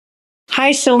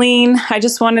Hi, Shalene. I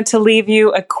just wanted to leave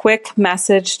you a quick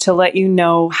message to let you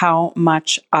know how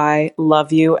much I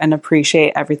love you and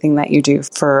appreciate everything that you do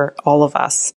for all of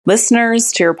us.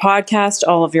 Listeners to your podcast,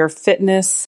 all of your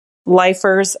fitness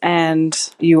lifers,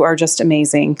 and you are just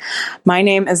amazing. My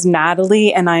name is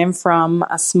Natalie, and I am from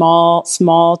a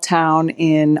small town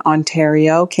in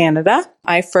Ontario, Canada.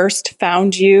 I first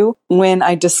found you when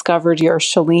I discovered your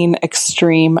Shalene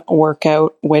Extreme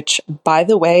workout, which, by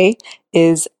the way,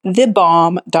 is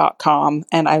thebomb.com,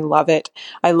 and I love it.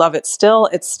 I love it still.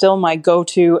 It's still my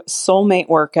go-to soulmate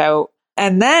workout.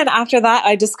 And then after that,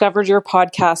 I discovered your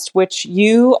podcast, which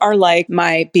you are like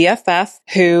my BFF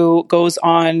who goes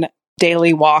on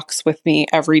daily walks with me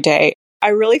every day. I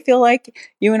really feel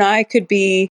like you and I could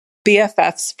be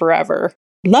BFFs forever.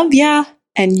 Love ya.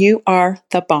 And you are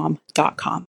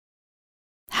thebomb.com.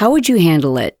 How would you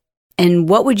handle it? And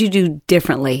what would you do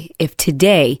differently if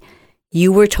today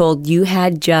you were told you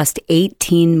had just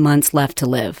 18 months left to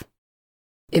live?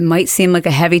 It might seem like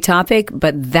a heavy topic,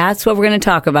 but that's what we're going to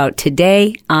talk about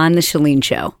today on The Shalene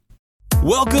Show.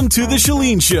 Welcome to The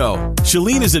Shalene Show.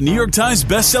 Shalene is a New York Times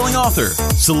bestselling author,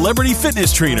 celebrity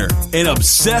fitness trainer, and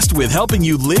obsessed with helping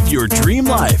you live your dream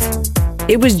life.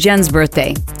 It was Jen's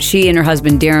birthday. She and her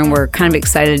husband Darren were kind of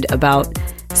excited about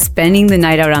spending the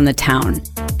night out on the town.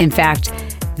 In fact,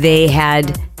 they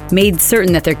had made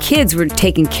certain that their kids were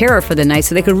taken care of for the night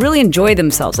so they could really enjoy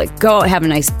themselves, like go out, have a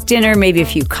nice dinner, maybe a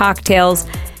few cocktails,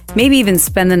 maybe even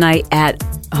spend the night at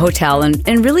a hotel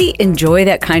and really enjoy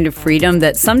that kind of freedom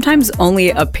that sometimes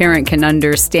only a parent can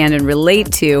understand and relate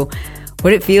to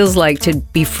what it feels like to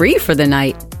be free for the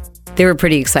night. They were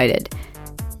pretty excited.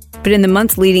 But in the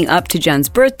months leading up to Jen's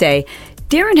birthday,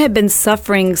 Darren had been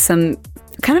suffering some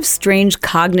kind of strange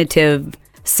cognitive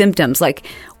symptoms, like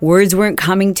words weren't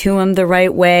coming to him the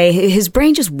right way. His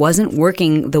brain just wasn't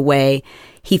working the way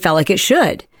he felt like it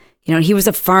should. You know, he was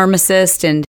a pharmacist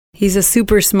and he's a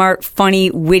super smart,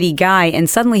 funny, witty guy. And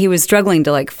suddenly he was struggling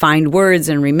to find words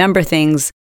and remember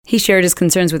things. He shared his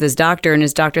concerns with his doctor, and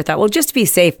his doctor thought, well, just to be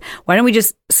safe, why don't we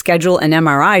just schedule an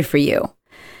MRI for you?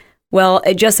 Well,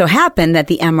 it just so happened that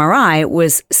the MRI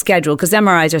was scheduled, because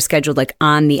MRIs are scheduled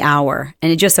on the hour.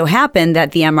 And it just so happened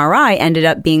that the MRI ended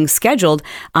up being scheduled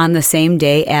on the same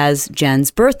day as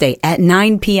Jen's birthday at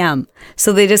 9 p.m.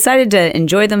 So they decided to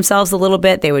enjoy themselves a little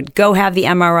bit. They would go have the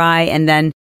MRI, and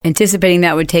then anticipating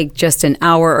that would take just an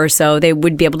hour or so, they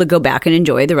would be able to go back and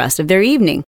enjoy the rest of their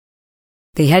evening.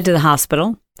 They head to the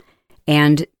hospital,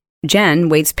 and Jen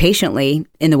waits patiently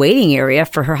in the waiting area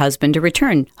for her husband to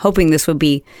return, hoping this would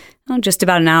be just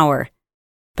about an hour.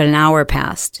 But an hour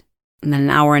passed, and then an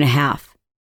hour and a half.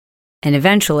 And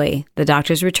eventually, the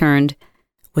doctors returned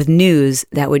with news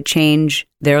that would change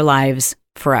their lives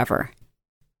forever.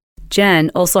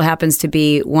 Jen also happens to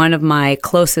be one of my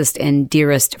closest and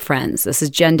dearest friends. This is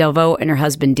Jen Delvaux and her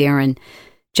husband, Darren.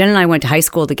 Jen and I went to high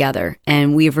school together,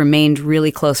 and we've remained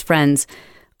really close friends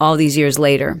all these years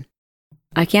later.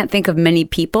 I can't think of many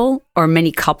people or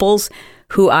many couples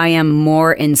who I am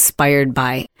more inspired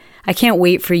by. I can't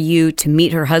wait for you to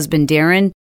meet her husband,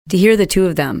 Darren, to hear the two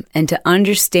of them and to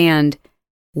understand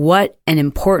what an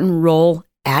important role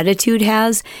attitude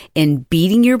has in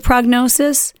beating your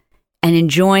prognosis and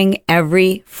enjoying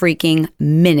every freaking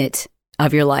minute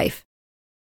of your life.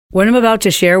 What I'm about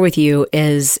to share with you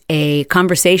is a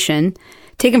conversation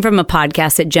taken from a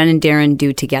podcast that Jen and Darren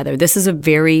do together. This is a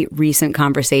very recent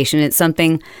conversation. It's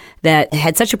something that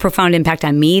had such a profound impact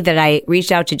on me that I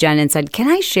reached out to Jen and said, can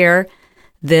I share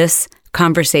this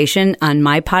conversation on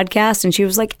my podcast? And she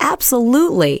was like,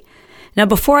 absolutely. Now,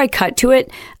 before I cut to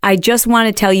it, I just want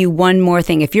to tell you one more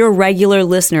thing. If you're a regular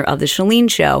listener of The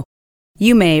Shalene Show,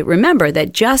 you may remember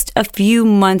that just a few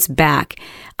months back,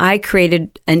 I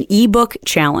created an ebook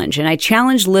challenge, and I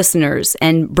challenged listeners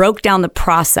and broke down the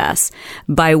process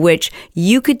by which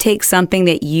you could take something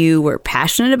that you were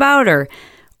passionate about or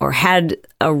had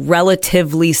a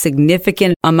relatively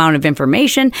significant amount of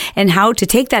information, and how to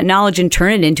take that knowledge and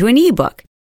turn it into an ebook.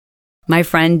 My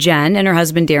friend Jen and her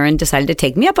husband Darren decided to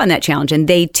take me up on that challenge, and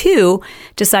they too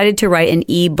decided to write an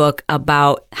ebook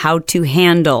about how to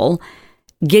handle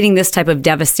getting this type of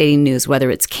devastating news,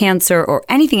 whether it's cancer or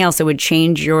anything else that would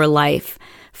change your life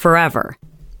forever.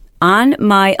 On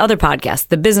my other podcast,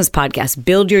 the business podcast,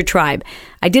 Build Your Tribe,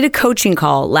 I did a coaching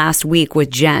call last week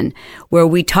with Jen where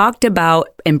we talked about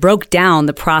and broke down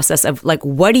the process of like,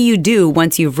 what do you do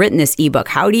once you've written this ebook?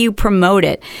 How do you promote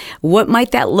it? What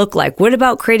might that look like? What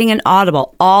about creating an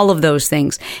Audible? All of those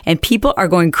things. And people are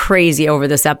going crazy over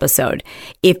this episode.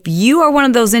 If you are one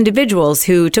of those individuals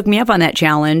who took me up on that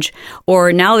challenge,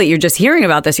 or now that you're just hearing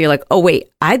about this, you're like, oh, wait,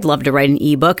 I'd love to write an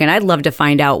ebook and I'd love to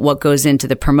find out what goes into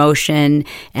the promotion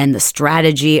and the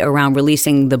strategy around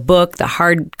releasing the book, the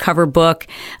hardcover book,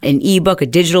 an ebook, a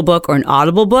digital book, or an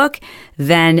Audible book,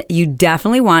 then you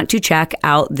definitely want to check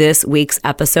out this week's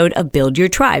episode of Build Your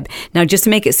Tribe. Now, just to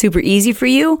make it super easy for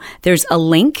you, there's a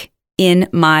link in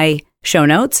my show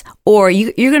notes, or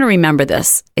you're going to remember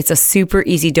this. It's a super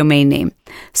easy domain name,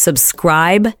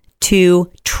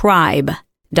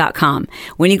 subscribetotribe.com.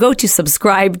 When you go to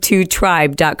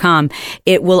subscribetotribe.com,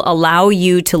 it will allow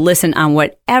you to listen on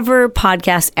whatever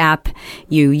podcast app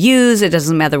you use. It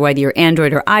doesn't matter whether you're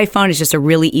Android or iPhone. It's just a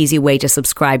really easy way to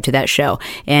subscribe to that show.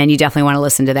 And you definitely want to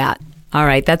listen to that. All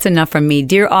right, that's enough from me.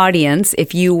 Dear audience,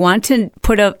 if you want to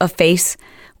put a face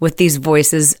with these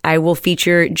voices, I will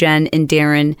feature Jen and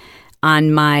Darren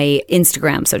on my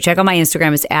Instagram. So check out my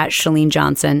Instagram. It's at Chalene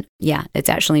Johnson. Yeah, it's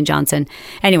at Chalene Johnson.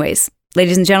 Anyways,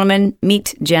 ladies and gentlemen,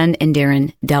 meet Jen and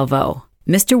Darren Delvaux,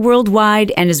 Mr.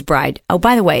 Worldwide and his bride. Oh,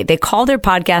 by the way, they call their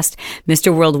podcast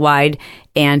Mr. Worldwide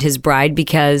and his bride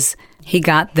because he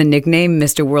got the nickname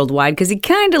Mr. Worldwide because he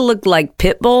kind of looked like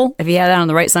Pitbull if he had on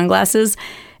the right sunglasses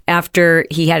after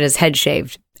he had his head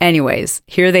shaved. Anyways,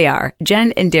 here they are,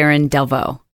 Jen and Darren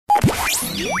Delvaux.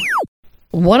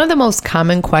 One of the most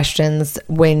common questions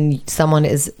when someone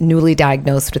is newly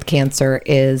diagnosed with cancer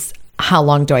is, how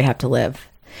long do I have to live?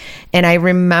 And I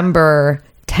remember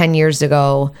 10 years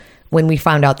ago when we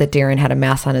found out that Darren had a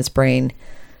mass on his brain,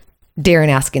 Darren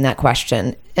asking that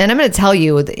question. And I'm going to tell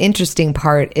you, the interesting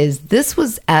part is this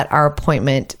was at our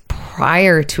appointment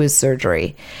prior to his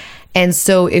surgery. And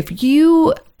so if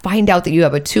you find out that you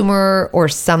have a tumor or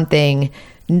something,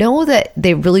 know that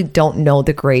they really don't know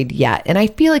the grade yet. And I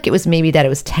feel like it was maybe that it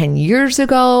was 10 years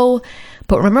ago.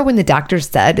 But remember when the doctor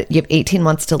said you have 18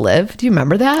 months to live? Do you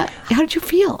remember that? How did you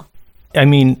feel? I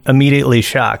mean, immediately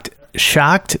shocked,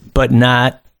 but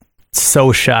not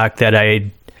so shocked that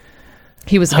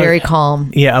He was very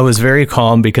calm. Yeah, I was very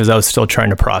calm because I was still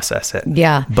trying to process it.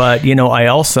 Yeah. But, I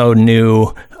also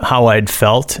knew how I'd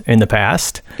felt in the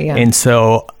past. Yeah. And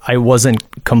so I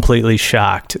wasn't completely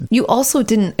shocked. You also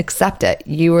didn't accept it.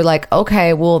 You were like,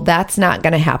 okay, well, that's not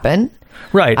going to happen.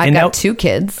 Right. I've got 2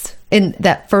 kids. In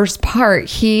that first part,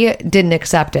 he didn't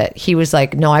accept it. He was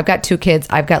like, no, I've got 2 kids.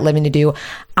 I've got living to do.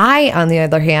 I, on the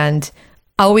other hand,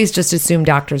 always just assumed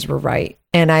doctors were right.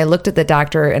 And I looked at the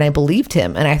doctor and I believed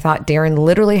him. And I thought Darren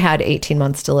literally had 18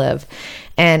 months to live.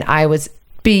 And I was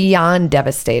beyond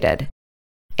devastated.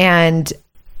 And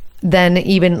then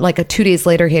even like 2 days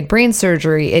later, he had brain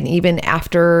surgery. And even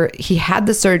after he had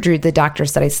the surgery, the doctor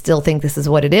said, I still think this is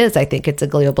what it is. I think it's a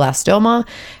glioblastoma.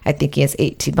 I think he has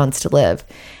 18 months to live.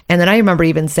 And then I remember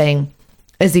even saying,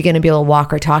 is he going to be able to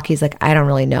walk or talk? He's like, I don't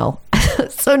really know.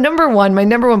 So my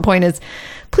number one point is,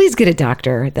 please get a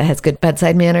doctor that has good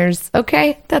bedside manners.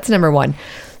 Okay, that's number 1.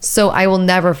 So I will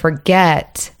never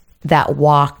forget that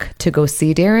walk to go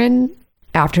see Darren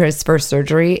after his first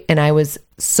surgery. And I was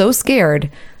so scared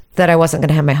that I wasn't going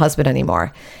to have my husband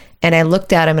anymore. And I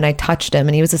looked at him and I touched him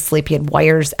and he was asleep. He had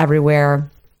wires everywhere.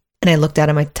 And I looked at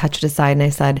him, I touched his side and I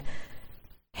said,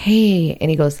 hey. And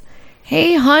he goes,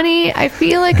 hey, honey, I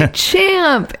feel like a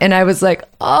champ. And I was like,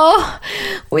 oh,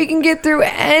 we can get through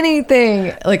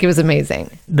anything. Like, it was amazing.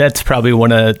 That's probably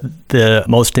one of the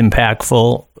most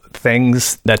impactful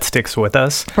things that sticks with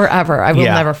us. Forever. I will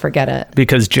never forget it.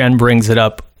 Because Jen brings it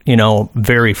up,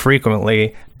 very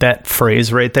frequently. That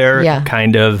phrase right there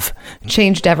kind of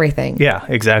changed everything. Yeah,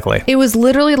 exactly. It was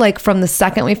literally like from the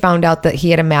second we found out that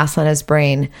he had a mass on his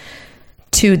brain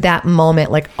to that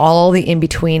moment, like all the in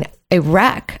between. A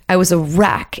wreck. I was a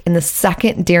wreck. And the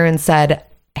second Darren said,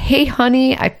 hey,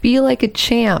 honey, I feel like a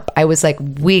champ, I was like,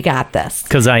 we got this.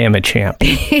 Because I am a champ.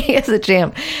 He is a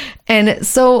champ. And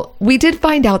so we did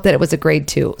find out that it was a grade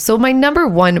 2. So my number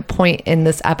 1 point in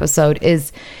this episode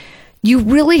is you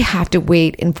really have to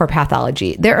wait in for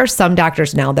pathology. There are some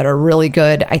doctors now that are really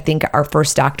good. I think our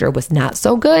first doctor was not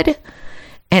so good.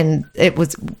 And it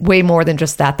was way more than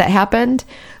just that happened.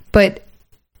 But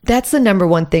that's the number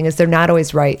 1 thing, is they're not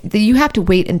always right. You have to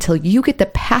wait until you get the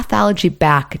pathology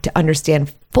back to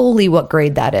understand fully what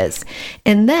grade that is.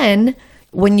 And then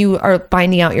when you are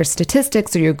finding out your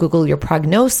statistics or you Google your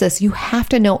prognosis, you have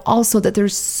to know also that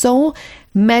there's so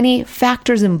many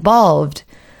factors involved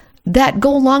that go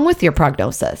along with your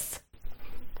prognosis.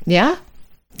 Yeah?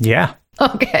 Yeah.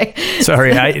 Okay.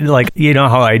 Sorry, you know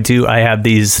how I have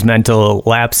these mental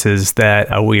lapses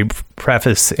that we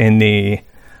preface in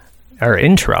our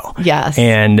intro. Yes.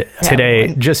 And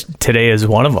today is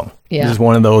one of them. Yeah. This is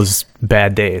one of those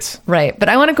bad days. Right. But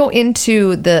I want to go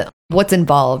into what's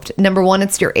involved. Number one,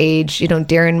 it's your age. You know,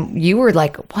 Darren, you were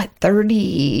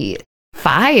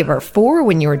 35 or 4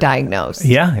 when you were diagnosed.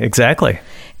 Yeah, exactly.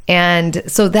 And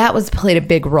so that played a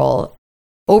big role.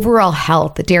 Overall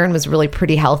health, Darren was really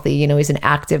pretty healthy. You know, he's an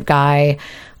active guy.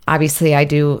 Obviously,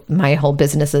 my whole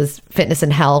business is fitness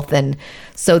and health. And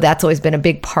so that's always been a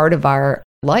big part of our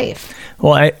life.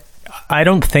 Well, I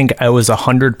don't think I was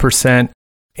 100%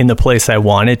 in the place I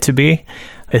wanted to be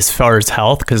as far as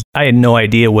health, because I had no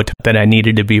idea that I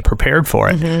needed to be prepared for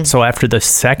it. Mm-hmm. So after the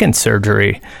second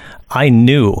surgery, I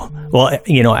knew,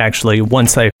 actually,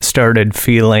 once I started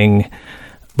feeling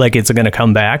like it's going to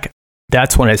come back,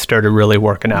 that's when I started really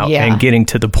working out and getting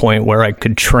to the point where I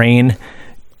could train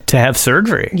to have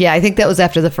surgery. Yeah, I think that was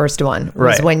after the first one.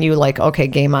 Was when you okay,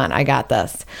 game on, I got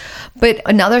this. But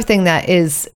another thing that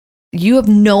is, you have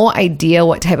no idea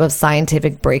what type of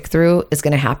scientific breakthrough is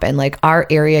going to happen. Like our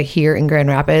area here in Grand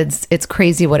Rapids, it's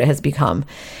crazy what it has become.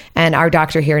 And our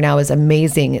doctor here now is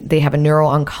amazing. They have a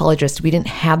neuro-oncologist. We didn't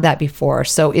have that before.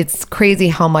 So it's crazy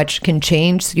how much can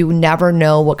change. So you never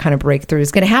know what kind of breakthrough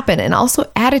is going to happen. And also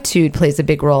attitude plays a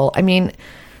big role. I mean,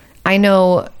 I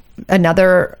know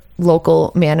another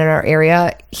local man in our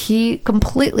area, he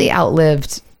completely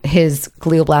outlived his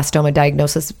glioblastoma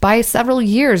diagnosis by several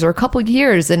years or a couple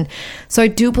years. And so I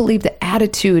do believe the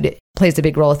attitude plays a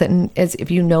big role with it. And as if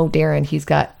you know Darren, he's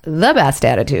got the best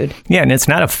attitude. Yeah, and it's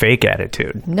not a fake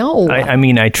attitude. No. I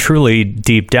mean, I truly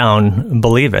deep down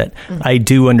believe it. Mm-hmm. I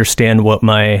do understand what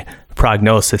my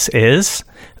prognosis is.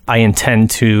 I intend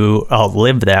to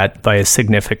outlive that by a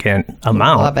significant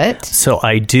amount. Love it. So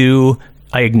I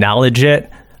acknowledge it.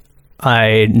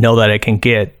 I know that I can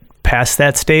get past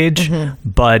that stage,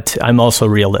 but I'm also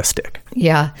realistic.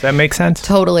 Yeah. Does that make sense?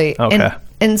 Totally. Okay.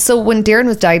 And so when Darren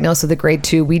was diagnosed with a grade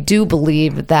 2, we do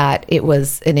believe that it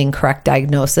was an incorrect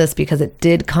diagnosis because it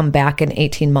did come back in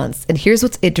 18 months. And here's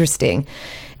what's interesting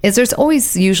is there's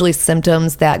always usually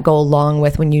symptoms that go along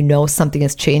with when you know something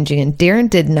is changing. And Darren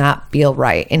did not feel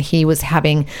right. And he was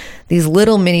having these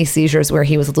little mini seizures where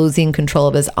he was losing control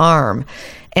of his arm.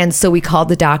 And so we called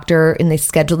the doctor and they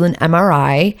scheduled an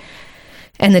MRI.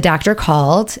 And the doctor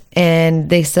called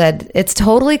and they said, it's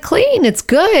totally clean. It's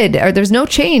good. Or there's no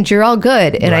change. You're all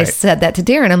good. And I said that to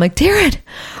Darren. I'm like, Darren,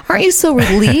 aren't you so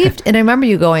relieved? And I remember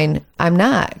you going, I'm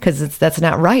not, because that's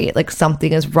not right. Like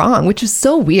something is wrong, which is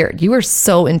so weird. You are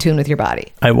so in tune with your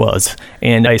body. I was,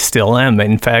 and I still am.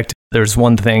 In fact, there's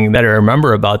one thing that I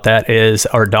remember about that is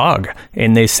our dog.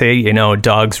 And they say,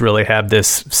 dogs really have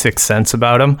this sixth sense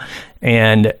about them.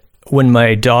 And when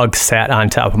my dog sat on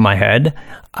top of my head,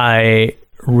 I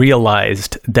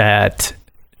realized that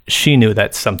she knew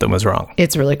that something was wrong.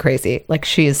 It's really crazy. Like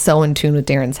she is so in tune with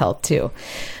Darren's health too.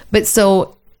 But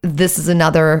so this is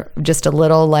another, just a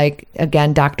little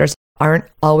again, doctors aren't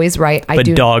always right. But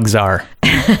dogs are.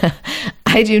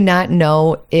 I do not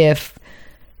know if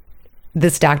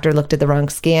this doctor looked at the wrong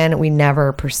scan. We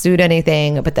never pursued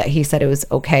anything, but that he said it was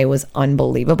okay was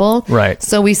unbelievable. Right.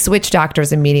 So we switched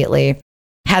doctors immediately.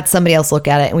 Had somebody else look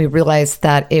at it, and we realized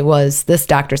that it was, this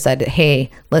doctor said,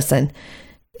 hey, listen,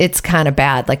 it's kind of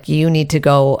bad. Like you need to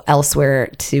go elsewhere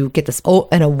to get this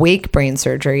an awake brain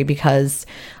surgery because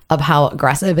of how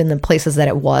aggressive in the places that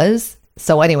it was.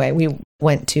 So anyway, we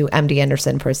went to MD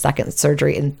Anderson for a second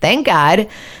surgery, and thank God,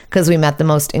 because we met the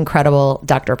most incredible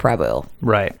Dr. Prabhu.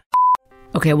 Right.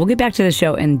 Okay, we'll get back to the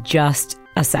show in just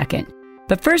a second.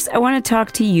 But first, I want to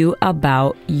talk to you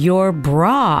about your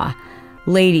bra.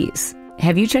 Ladies,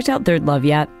 have you checked out Third Love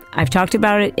yet? I've talked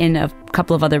about it in a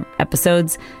couple of other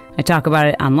episodes. I talk about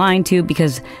it online too,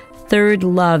 because Third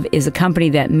Love is a company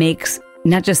that makes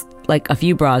not just a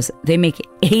few bras. They make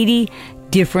 80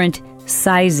 different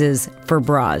sizes for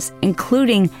bras,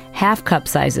 including half cup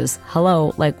sizes.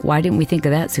 Hello, why didn't we think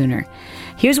of that sooner?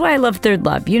 Here's why I love Third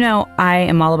Love. I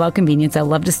am all about convenience. I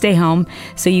love to stay home.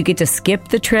 So you get to skip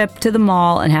the trip to the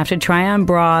mall and have to try on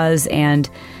bras and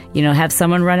have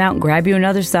someone run out and grab you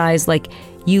another size.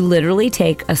 You literally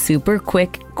take a super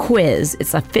quick quiz.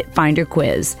 It's a Fit Finder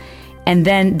quiz. And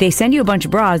then they send you a bunch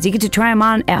of bras. You get to try them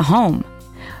on at home.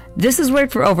 This has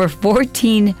worked for over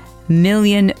 14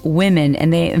 million women.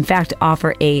 And they, in fact,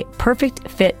 offer a perfect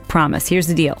fit promise. Here's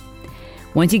the deal.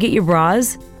 Once you get your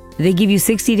bras, they give you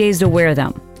 60 days to wear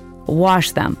them,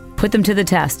 wash them, put them to the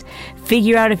test,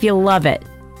 figure out if you love it.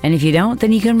 And if you don't,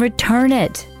 then you can return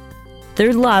it.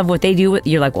 Third Love, what they do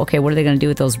you're like, okay, what are they going to do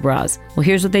with those bras? Well,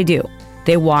 here's what they do.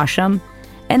 They wash them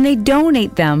and they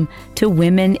donate them to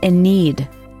women in need.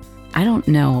 I don't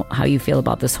know how you feel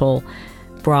about this whole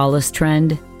braless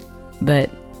trend, but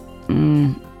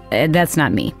that's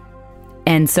not me.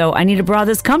 And so I need a bra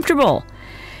that's comfortable.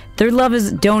 Third Love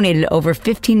has donated over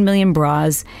 15 million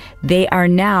bras. They are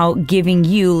now giving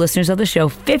you, listeners of the show,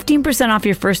 15% off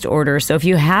your first order. So if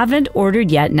you haven't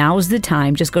ordered yet, now is the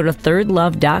time. Just go to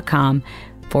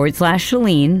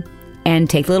thirdlove.com/Chalene and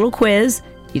take the little quiz.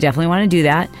 You definitely want to do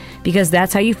that because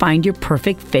that's how you find your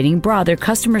perfect fitting bra. Their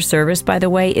customer service, by the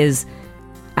way,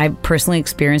 I personally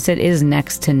experienced it, is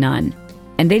next to none.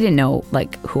 And they didn't know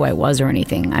like who I was or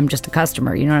anything. I'm just a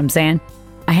customer. You know what I'm saying?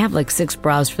 I have like 6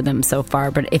 bras for them so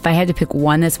far, but if I had to pick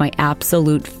one that's my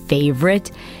absolute favorite,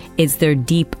 it's their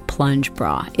deep plunge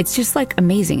bra. It's just like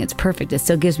amazing. It's perfect. It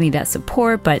still gives me that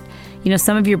support, but you know,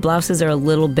 some of your blouses are a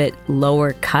little bit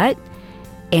lower cut,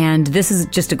 and this is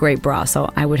just a great bra.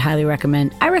 So I would highly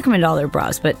recommend. I recommend all their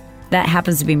bras, but that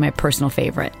happens to be my personal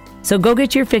favorite. So go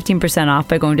get your 15% off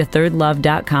by going to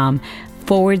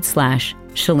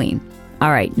thirdlove.com/Chalene.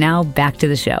 All right, now back to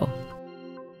the show.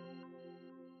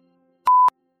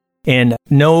 And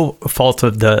no fault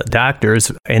of the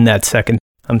doctors in that second,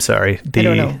 I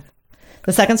don't know.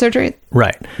 The second surgery?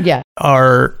 Right. Yeah.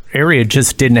 Our area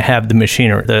just didn't have the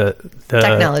machinery, the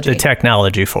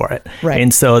technology for it. Right.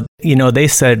 And so, you know, they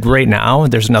said right now,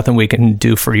 there's nothing we can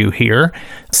do for you here.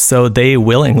 So they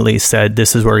willingly said,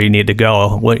 this is where you need to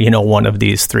go, one of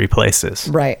these 3 places.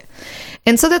 Right.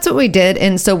 And so that's what we did.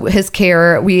 And so his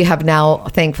care, we have now,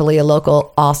 thankfully, a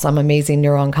local, awesome, amazing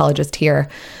neuro-oncologist here.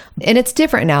 And it's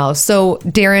different now. So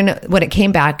Darren, when it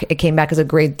came back as a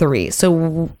grade 3.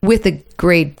 So with a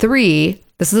grade 3,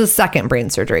 this is a second brain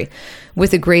surgery.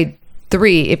 With a grade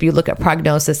 3, if you look at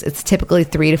prognosis, it's typically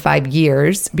 3 to 5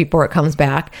 years before it comes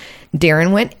back.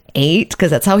 Darren went 8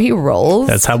 because that's how he rolls.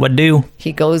 That's how I do.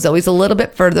 He goes always a little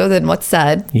bit further than what's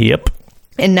said. Yep.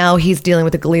 And now he's dealing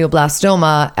with a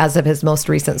glioblastoma as of his most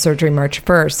recent surgery, March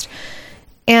 1st.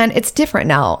 And it's different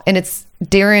now. And it's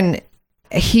Darren,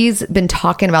 he's been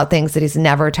talking about things that he's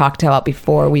never talked about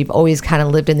before. We've always kind of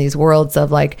lived in these worlds of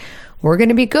like, we're going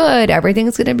to be good.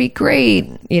 Everything's going to be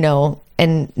great,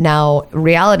 and now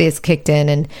reality has kicked in.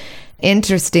 And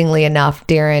interestingly enough,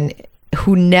 Darren,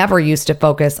 who never used to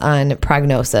focus on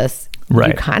prognosis, right,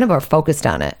 you kind of are focused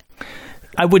on it.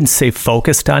 I wouldn't say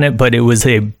focused on it, but it was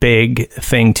a big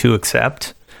thing to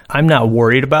accept. I'm not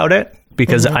worried about it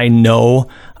because I know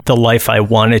the life I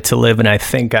wanted to live, and I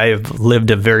think I've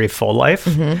lived a very full life,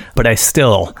 but I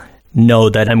still know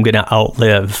that I'm going to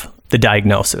outlive the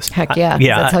diagnosis. Heck yeah.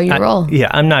 That's how you roll.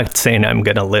 I'm not saying I'm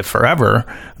going to live forever,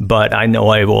 but I know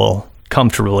I will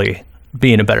comfortably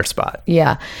be in a better spot.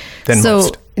 Yeah. Than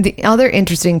most. The other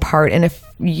interesting part, and if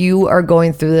you are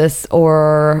going through this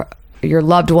or your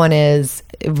loved one is,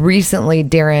 recently,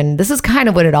 Darren, this is kind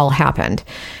of when it all happened.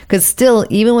 Because still,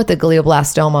 even with the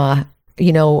glioblastoma,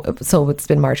 so it's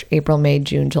been March, April, May,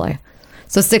 June, July.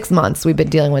 So 6 months we've been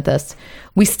dealing with this.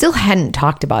 We still hadn't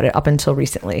talked about it up until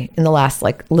recently, in the last,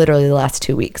 literally the last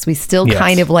 2 weeks. We still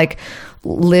kind of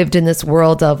lived in this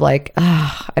world of I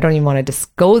don't even want to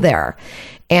just go there.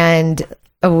 And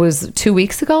it was 3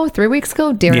 weeks ago,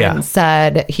 Darren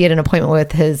said he had an appointment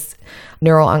with his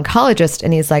neuro-oncologist,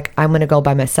 and he's like, I'm going to go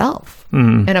by myself.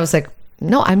 And I was like,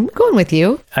 no, I'm going with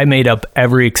you. I made up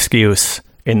every excuse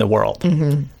in the world.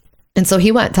 And so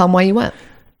he went. Tell him why you went.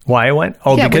 Why I went?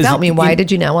 Oh, because without me, why did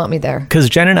you not want me there? Because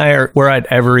Jen and I we're at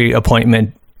every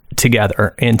appointment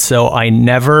together. And so I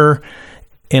never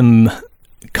am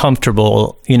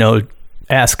comfortable,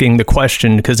 asking the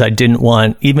question, because I didn't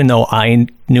want, even though I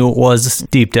knew it was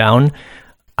deep down,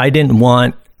 I didn't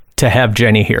want to have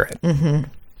Jenny hear it.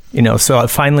 So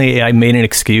finally I made an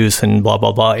excuse and blah,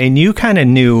 blah, blah. And you kind of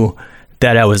knew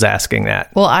that I was asking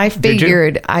that. Well, I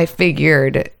figured,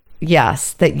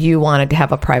 yes, that you wanted to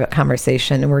have a private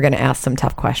conversation and we're going to ask some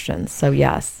tough questions. So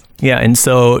yes. Yeah. And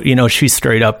so, she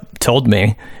straight up told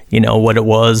me, what it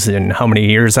was and how many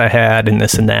years I had and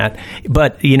this and that.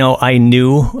 But, I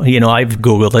knew, I've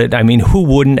Googled it. I mean, who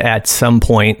wouldn't at some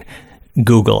point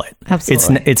Google it?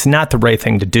 Absolutely. It's not the right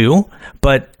thing to do,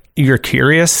 but you're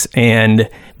curious.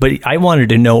 But I wanted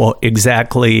to know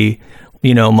exactly,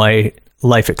 my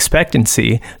life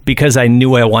expectancy because I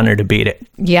knew I wanted to beat it.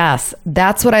 Yes.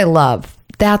 That's what I love.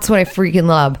 That's what I freaking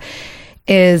love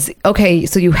is, okay,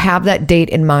 so you have that date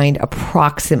in mind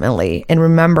approximately. And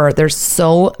remember, there's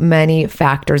so many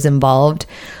factors involved,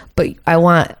 but I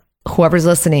want whoever's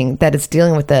listening that is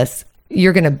dealing with this,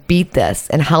 you're going to beat this,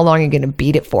 and how long are you going to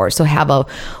beat it for? So have a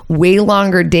way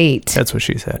longer date. That's what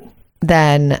she said.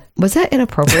 Then, was that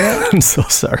inappropriate? I'm so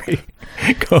sorry.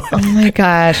 Go ahead. Oh my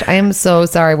gosh. I am so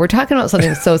sorry. We're talking about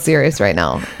something so serious right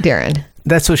now, Darren.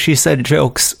 That's what she said.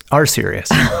 Jokes are serious.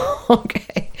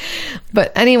 Okay.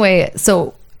 But anyway,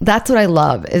 so that's what I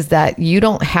love is that you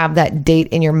don't have that date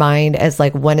in your mind as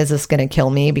like, when is this going to kill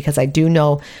me? Because I do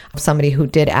know somebody who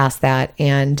did ask that,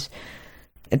 and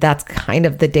that's kind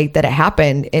of the date that it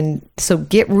happened. And so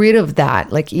get rid of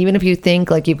that. Like, even if you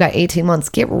think like you've got 18 months,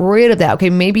 get rid of that. Okay.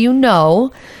 Maybe you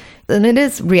know, and it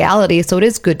is reality. So it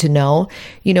is good to know.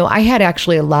 You know, I had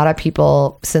actually a lot of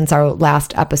people since our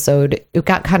last episode, it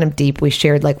got kind of deep. We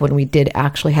shared like when we did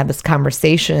actually have this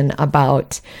conversation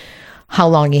about how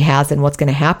long he has and what's going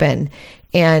to happen.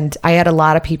 And I had a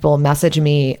lot of people message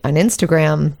me on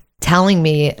Instagram telling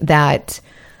me that,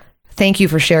 thank you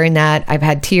for sharing that. I've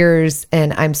had tears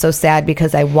and I'm so sad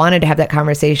because I wanted to have that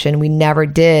conversation. We never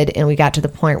did. And we got to the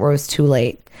point where it was too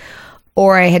late.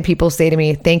 Or I had people say to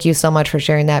me, thank you so much for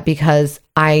sharing that because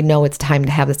I know it's time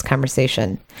to have this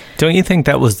conversation. Don't you think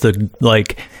that was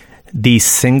the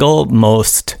single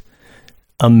most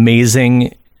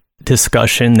amazing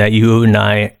discussion that you and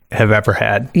I have ever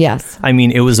had? Yes. I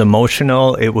mean, it was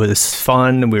emotional. It was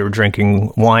fun. We were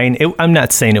drinking wine. I'm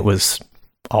not saying it was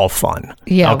all fun.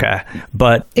 Yeah. Okay.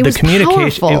 But it was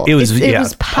communication, powerful. it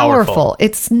was powerful.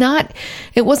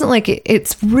 It wasn't like,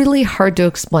 it's really hard to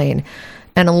explain.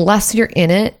 And unless you're in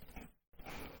it,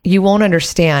 you won't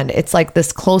understand. It's like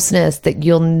this closeness that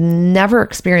you'll never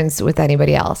experience with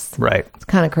anybody else. Right. It's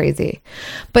kind of crazy.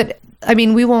 But I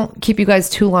mean, we won't keep you guys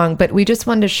too long, but we just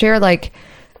wanted to share, like,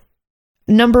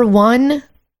 number one,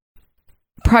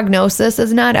 prognosis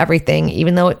is not everything,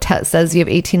 even though it says you have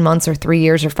 18 months or 3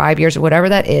 years or 5 years or whatever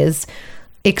that is.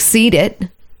 Exceed it,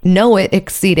 know it,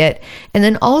 exceed it. And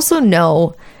then also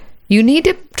know you need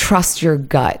to trust your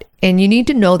gut, and you need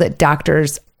to know that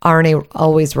doctors aren't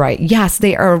always right. Yes,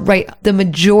 they are right the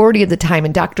majority of the time,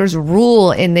 and doctors rule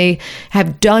and they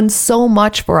have done so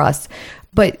much for us,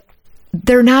 but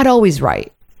they're not always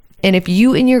right. And if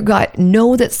you in your gut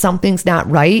know that something's not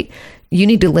right, you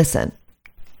need to listen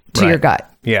to your gut.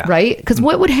 Yeah. Right? Because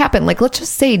what would happen? Like, let's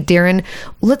just say, Darren,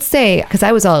 because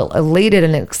I was all elated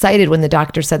and excited when the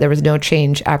doctor said there was no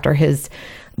change after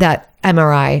that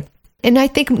MRI. And I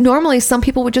think normally some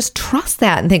people would just trust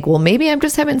that and think, well, maybe I'm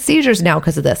just having seizures now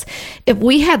because of this. If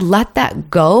we had let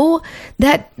that go,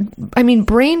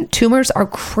 brain tumors are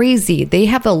crazy. They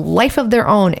have a life of their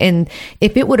own. And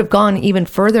if it would have gone even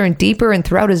further and deeper and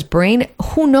throughout his brain,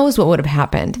 who knows what would have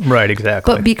happened. Right,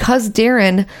 exactly. But because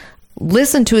Darren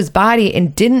listened to his body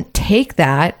and didn't take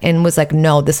that and was like,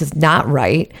 no, this is not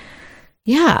right.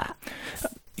 Yeah.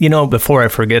 You know, before I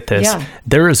forget this,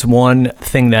 there is one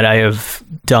thing that I have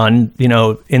done, you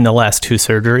know, in the last 2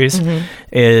 surgeries,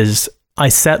 is I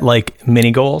set like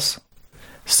mini goals.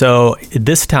 So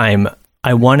this time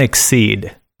I want to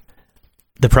exceed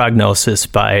the prognosis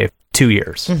by 2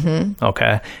 years.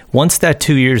 Okay. Once that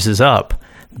 2 years is up,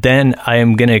 then I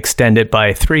am going to extend it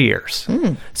by 3 years.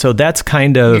 So that's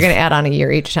kind of... You're going to add on a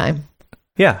year each time.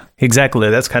 Yeah, exactly.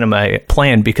 That's kind of my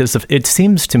plan, because it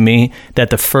seems to me that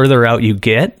the further out you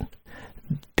get,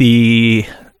 the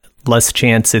less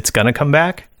chance it's going to come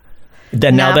back.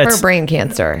 Then Not now that's for brain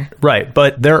cancer. Right.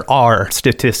 But there are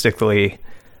statistically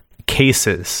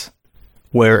cases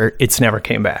where it's never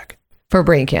came back. For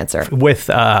brain cancer. With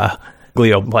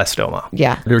glioblastoma.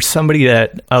 Yeah. There's somebody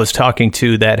that I was talking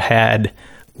to that had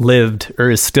lived or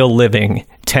is still living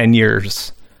 10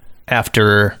 years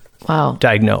after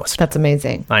diagnosed. That's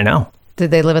amazing. I know.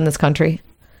 Did they live in this country?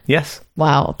 Yes.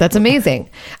 Wow. That's amazing.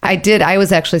 I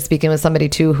was actually speaking with somebody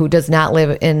too who does not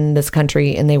live in this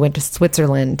country, and they went to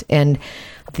Switzerland, and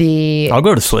I'll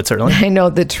go to Switzerland. I know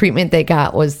the treatment they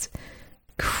got was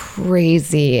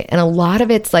crazy. And a lot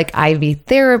of it's like IV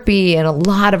therapy and a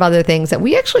lot of other things that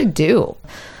we actually do.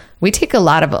 We take a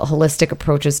lot of holistic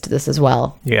approaches to this as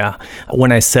well. Yeah.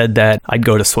 When I said that I'd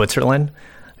go to Switzerland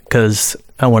because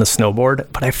I want to snowboard,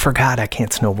 but I forgot I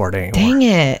can't snowboard anymore. Dang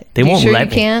it. They won't let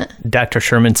me. Can't? Dr.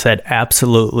 Sherman said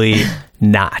absolutely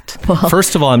not. Well,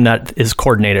 first of all, I'm not as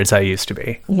coordinated as I used to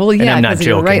be. Well, yeah, because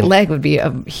your right leg would be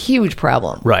a huge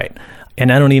problem. Right.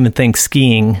 And I don't even think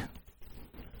skiing,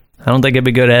 I don't think I'd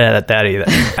be good at that either.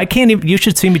 I can't even, you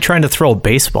should see me trying to throw a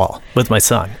baseball with my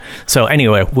son. So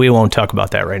anyway, we won't talk about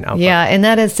that right now. Yeah, and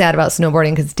that is sad about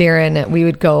snowboarding, because Darren, we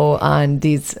would go on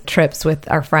these trips with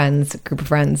our friends, group of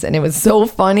friends, and it was so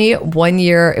funny. One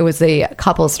year, it was a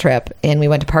couples trip, and we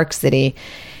went to Park City,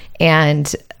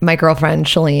 and my girlfriend,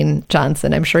 Shalene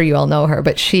Johnson, I'm sure you all know her,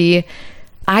 but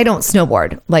I don't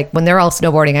snowboard. Like, when they're all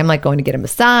snowboarding, I'm like going to get a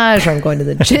massage, or I'm going to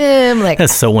the gym. Like,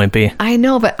 that's so wimpy. I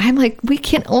know, but I'm like, we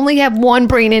can only have one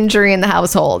brain injury in the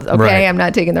household. Okay. Right. I'm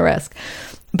not taking the risk.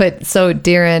 But so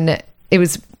Darren, it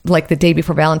was like the day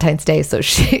before Valentine's Day. So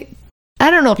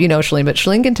I don't know if you know Shalene, but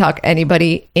Shalene can talk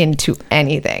anybody into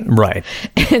anything. Right.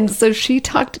 And so she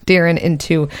talked Darren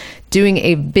into doing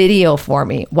a video for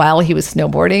me while he was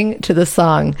snowboarding to the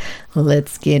song,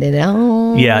 Let's Get It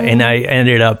On. Yeah, and I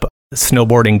ended up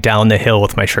snowboarding down the hill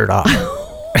with my shirt off.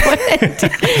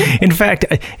 In fact,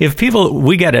 if people,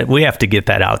 we have to get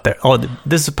that out there. Oh,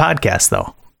 this is a podcast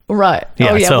though. Right.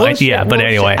 Yeah. Oh, yeah. So but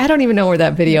anyway, I don't even know where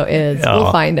that video is.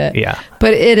 We'll find it. Yeah.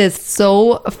 But it is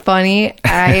so funny.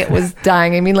 I was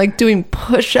dying. I mean, like doing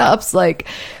push-ups, like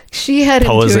she had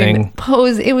posing.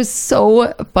 It was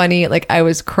so funny. Like I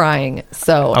was crying.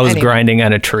 So I was grinding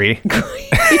on a tree.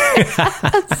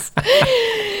 Yes.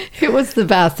 It was the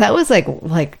best. That was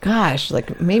like gosh,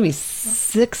 like maybe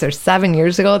 6 or 7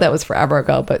 years ago. That was forever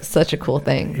ago, but such a cool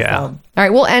thing. Yeah. So, all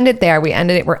right, we'll end it there. We're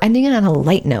ending it on a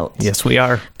light note. Yes, we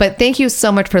are. But thank you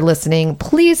so much for listening.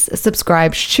 Please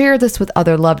subscribe, share this with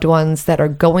other loved ones that are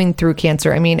going through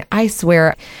cancer. I mean, I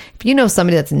swear, if you know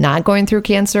somebody that's not going through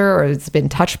cancer or has been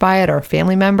touched by it or a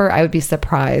family member, I would be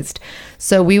surprised.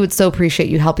 So we would so appreciate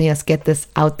you helping us get this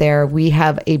out there. We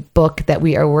have a book that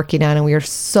we are working on and we are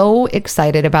so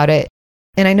excited about it.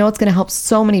 And I know it's going to help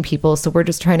so many people. So we're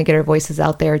just trying to get our voices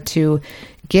out there to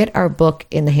get our book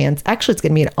in the hands. Actually, it's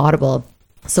going to be an Audible.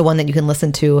 So one that you can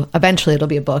listen to. Eventually it'll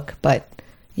be a book, but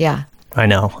yeah. I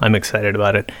know. I'm excited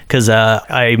about it because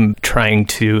I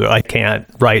can't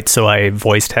write, so I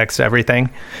voice text everything.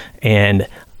 And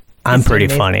I'm pretty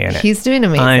funny in it. He's doing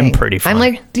amazing. I'm pretty funny. I'm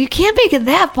like, you can't make it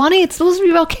that funny. It's supposed to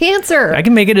be about cancer. I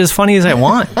can make it as funny as I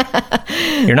want.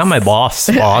 You're not my boss.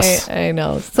 I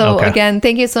know. So again,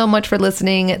 thank you so much for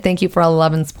listening. Thank you for all the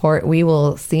love and support. We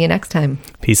will see you next time.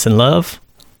 Peace and love.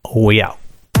 We out.